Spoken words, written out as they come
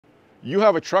You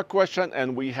have a truck question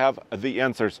and we have the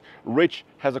answers. Rich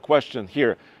has a question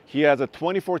here. He has a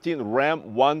 2014 Ram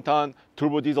 1-ton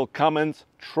turbo diesel Cummins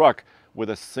truck with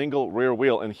a single rear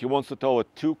wheel, and he wants to tow a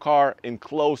 2-car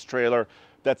enclosed trailer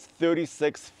that's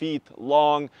 36 feet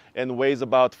long and weighs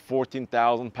about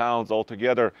 14,000 pounds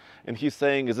altogether. And he's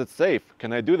saying, is it safe?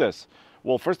 Can I do this?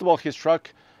 Well, first of all, his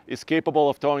truck is capable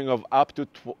of towing of up to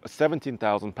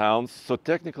 17,000 pounds, so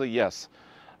technically yes.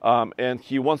 And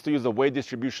he wants to use a weight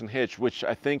distribution hitch, which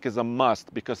I think is a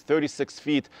must because 36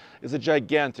 feet is a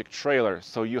gigantic trailer,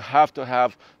 so you have to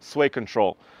have sway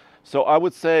control. So I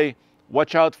would say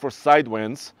watch out for side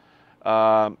winds.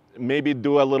 Maybe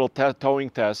do a little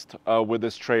towing test with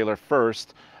this trailer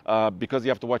first because you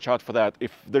have to watch out for that.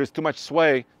 If there's too much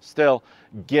sway, still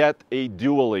get a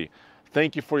dually.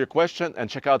 Thank you for your question, and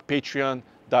check out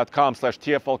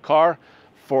patreon.com/TFLcar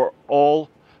for all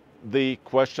the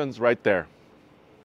questions right there.